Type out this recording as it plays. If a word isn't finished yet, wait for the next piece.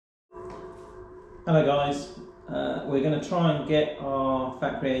Hello guys, we're going to try and get our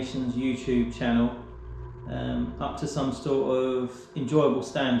Fatcreations YouTube channel up to some sort of enjoyable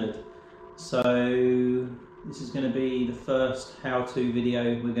standard. So this is going to be the first how-to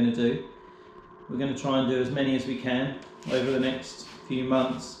video we're going to do. We're going to try and do as many as we can over the next few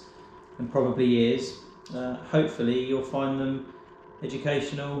months and probably years. Hopefully you'll find them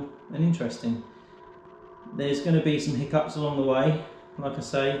educational and interesting. There's going to be some hiccups along the way. Like I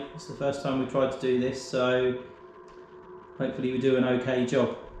say, it's the first time we tried to do this, so hopefully we do an okay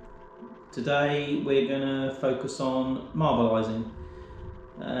job. Today we're going to focus on marbleizing.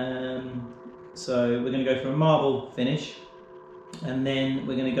 So we're going to go for a marble finish, and then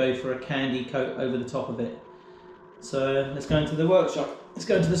we're going to go for a candy coat over the top of it. So let's go into the workshop. Let's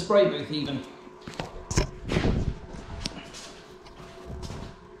go into the spray booth even.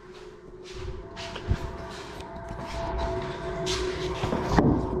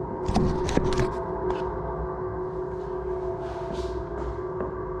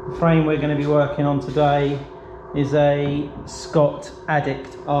 The frame we're going to be working on today is a Scott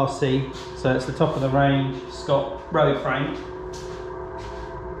Addict RC, so it's the top of the range Scott road frame.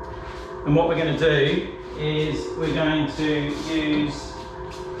 And what we're going to do is we're going to use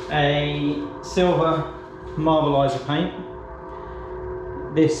a silver marbleizer paint.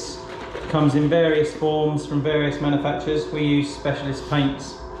 This comes in various forms from various manufacturers. We use specialist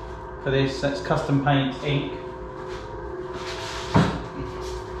paints for this. That's Custom Paint Inc.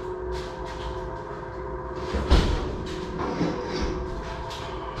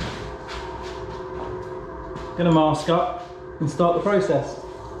 Going to mask up and start the process.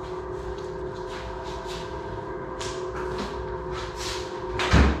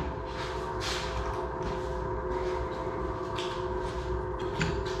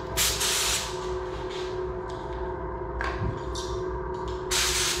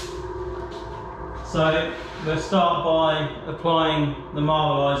 So we'll start by applying the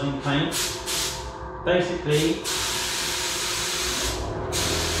marbleizing paint. Basically,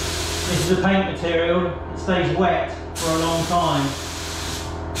 this is a paint material that stays wet for a long time,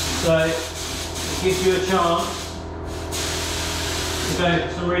 so it gives you a chance to go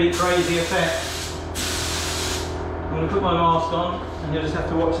for some really crazy effects. I'm going to put my mask on and you'll just have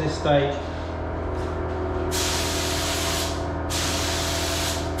to watch this stage.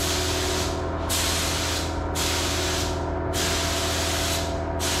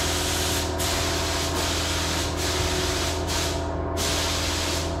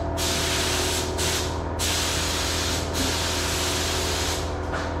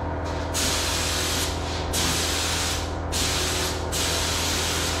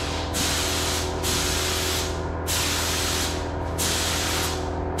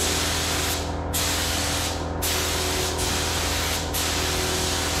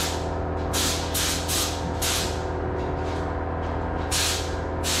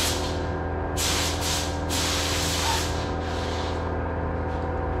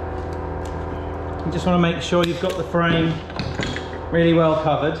 You just want to make sure you've got the frame really well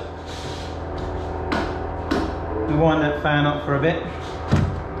covered. We wind that fan up for a bit,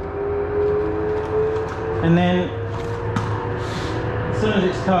 and then as soon as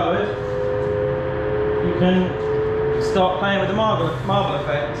it's covered, you can start playing with the marble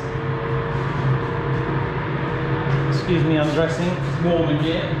effect. Excuse me, undressing, it's warm in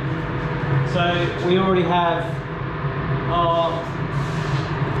here. So we already have our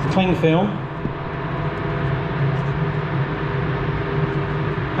cling film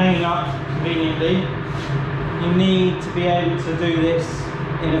hanging up conveniently. You need to be able to do this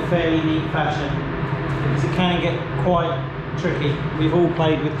in a fairly neat fashion, because it can get quite tricky. We've all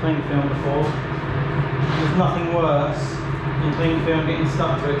played with cling film before. There's nothing worse than cling film getting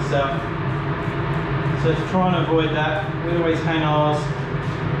stuck to itself. So to try and avoid that, we always hang ours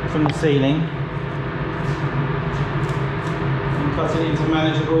from the ceiling and cut it into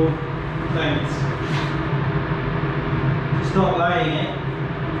manageable lengths. Start laying it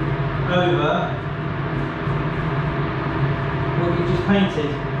over what you just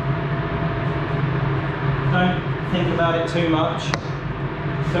painted. Don't think about it too much.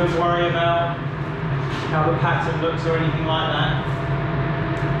 Don't worry about how the pattern looks or anything like that.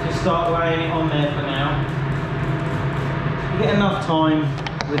 Just start laying it on there for now. You get enough time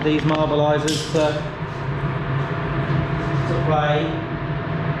with these marbleizers to play,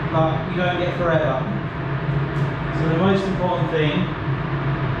 but you don't get forever. So the most important thing,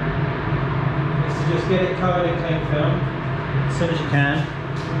 just get it covered in cling film as soon as you can.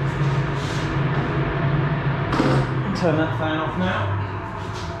 Turn that fan off now.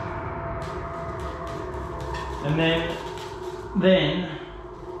 And then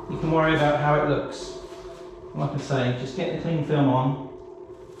you can worry about how it looks. Like I say, just get the cling film on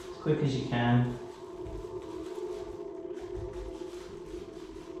as quick as you can.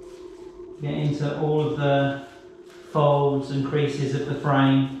 Get into all of the folds and creases of the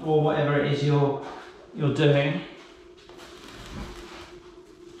frame, or whatever it is you're doing.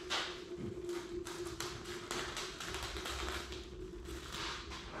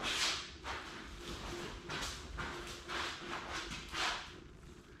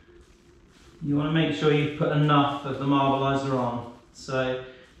 You want to make sure you put enough of the marbleizer on, so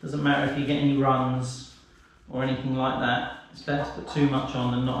it doesn't matter if you get any runs or anything like that. It's better to put too much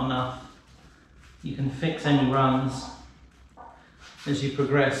on than not enough. You can fix any runs as you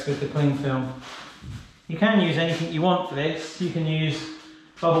progress with the cling film. You can use anything you want for this. You can use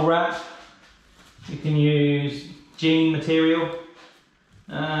bubble wrap, you can use jean material,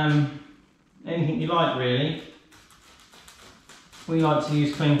 anything you like really. We like to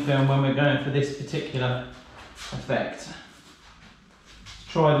use cling film when we're going for this particular effect.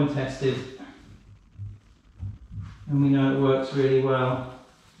 It's tried and tested, and we know it works really well.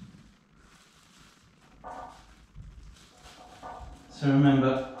 So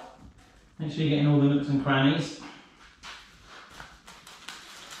remember, make sure you're getting all the nooks and crannies.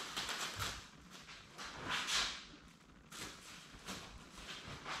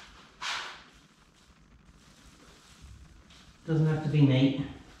 Doesn't have to be neat,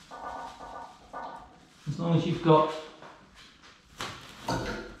 as long as you've got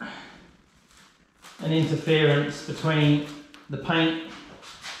an interference between the paint,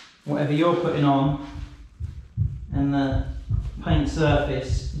 whatever you're putting on, and the paint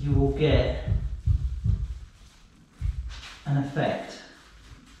surface, you will get an effect.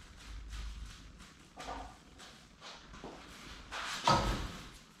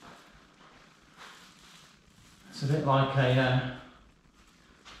 It's a bit like a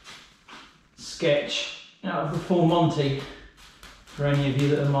sketch out of the Full Monty. For any of you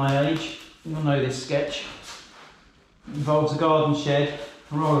that are my age, you'll know this sketch. It involves a garden shed,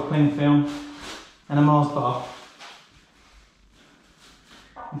 a roll of cling film, and a Mars bar.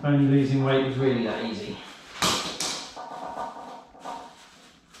 If only losing weight was really that easy.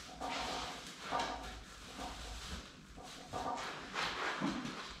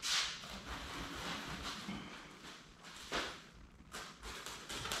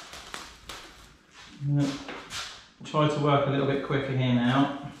 Try to work a little bit quicker here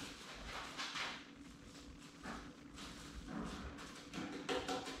now.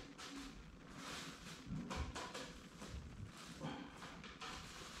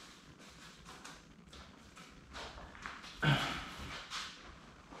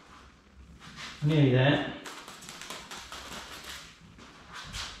 Nearly there.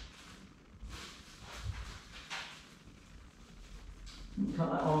 Didn't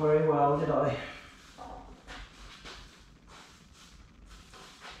cut that one very well, did I?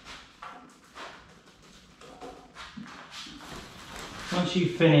 Once you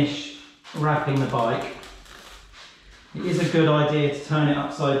finish wrapping the bike, it is a good idea to turn it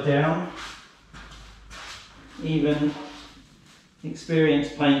upside down. Even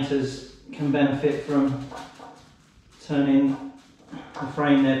experienced painters can benefit from turning the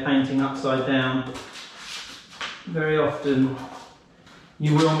frame they're painting upside down. Very often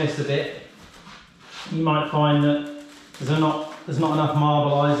you will miss a bit. You might find that there's not enough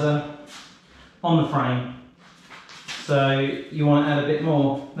marbleizer on the frame, so you want to add a bit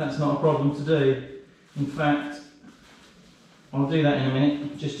more. That's not a problem to do. In fact, I'll do that in a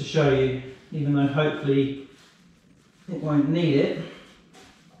minute just to show you, even though hopefully it won't need it.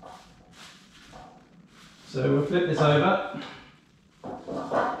 So we'll flip this over.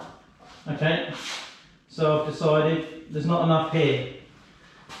 Okay, so I've decided there's not enough here.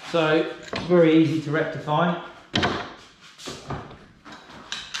 So it's very easy to rectify.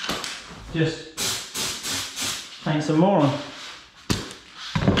 Just paint some more on.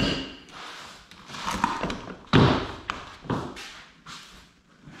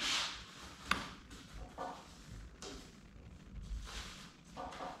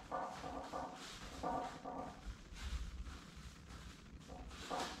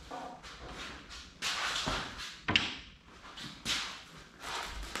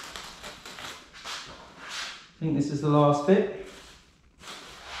 I think this is the last bit.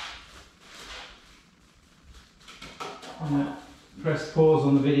 I'm going to press pause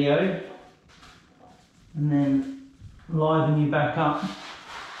on the video and then liven you back up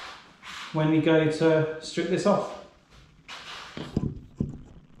when we go to strip this off.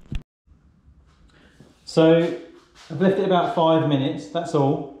 So I've left it about 5 minutes, that's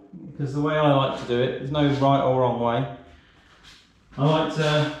all, because the way I like to do it, there's no right or wrong way. I like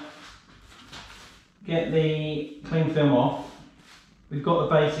to get the cling film off. We've got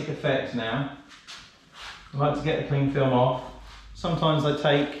the basic effect now. I like to get the cling film off. Sometimes I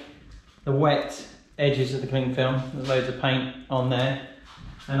take the wet edges of the cling film, there's loads of paint on there,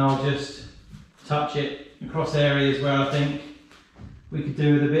 and I'll just touch it across areas where I think we could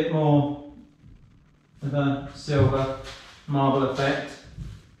do with a bit more of a silver marble effect.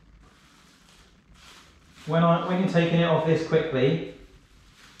 When you're taking it off this quickly,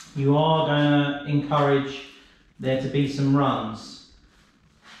 you are going to encourage there to be some runs,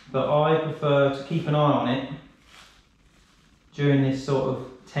 but I prefer to keep an eye on it during this sort of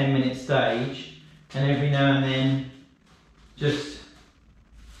 10-minute stage, and every now and then just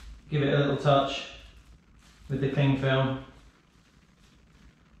give it a little touch with the cling film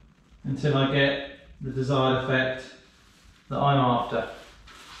until I get the desired effect that I'm after.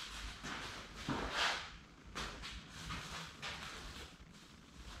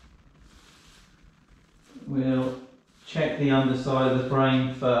 We'll check the underside of the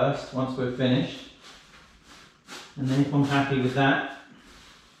frame first once we're finished, and then if I'm happy with that,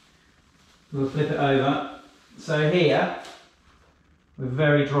 we'll flip it over. So here we're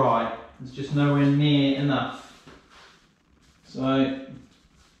very dry, it's just nowhere near enough. So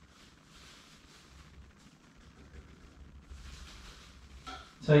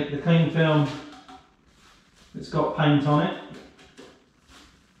take the cling film that's got paint on it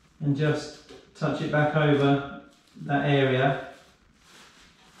and just touch it back over that area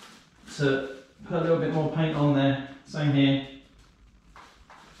to put a little bit more paint on there. Same here.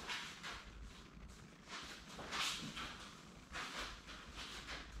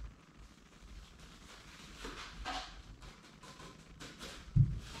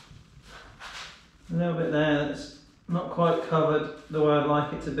 A little bit there that's not quite covered the way I'd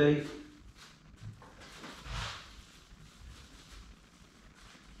like it to be.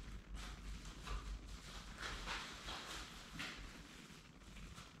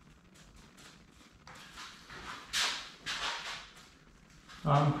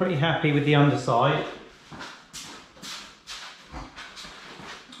 I'm pretty happy with the underside.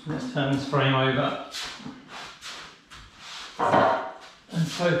 Let's turn this frame over and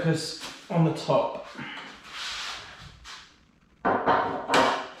focus on the top.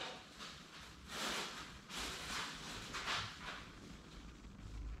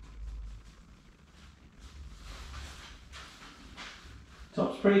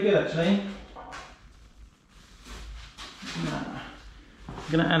 Top's pretty good actually.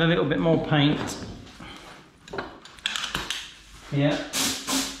 I'm going to add a little bit more paint here.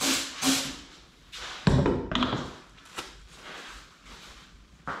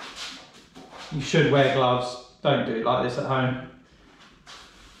 You should wear gloves, don't do it like this at home.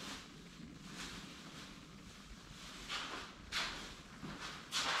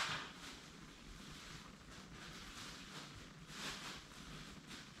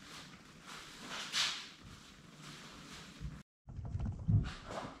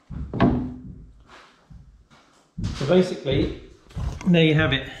 So basically, there you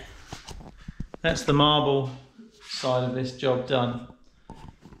have it. That's the marble side of this job done.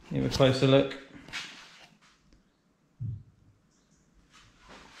 Give a closer look.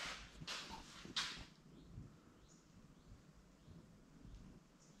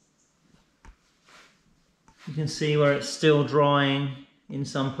 You can see where it's still drying in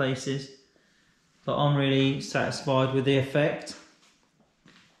some places, but I'm really satisfied with the effect.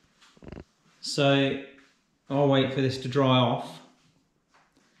 So I'll wait for this to dry off,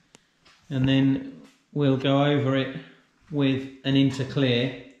 and then we'll go over it with an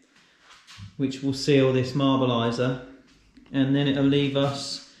interclear, which will seal this marbleizer, and then it'll leave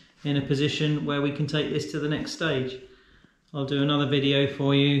us in a position where we can take this to the next stage. I'll do another video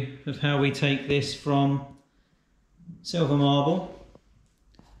for you of how we take this from silver marble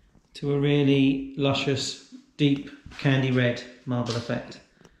to a really luscious, deep candy red marble effect.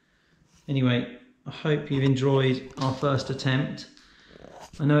 Anyway, I hope you've enjoyed our first attempt.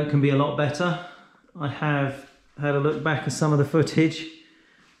 I know it can be a lot better. I have had a look back at some of the footage,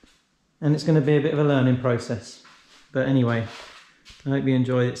 and it's going to be a bit of a learning process. But anyway, I hope you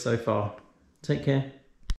enjoyed it so far. Take care.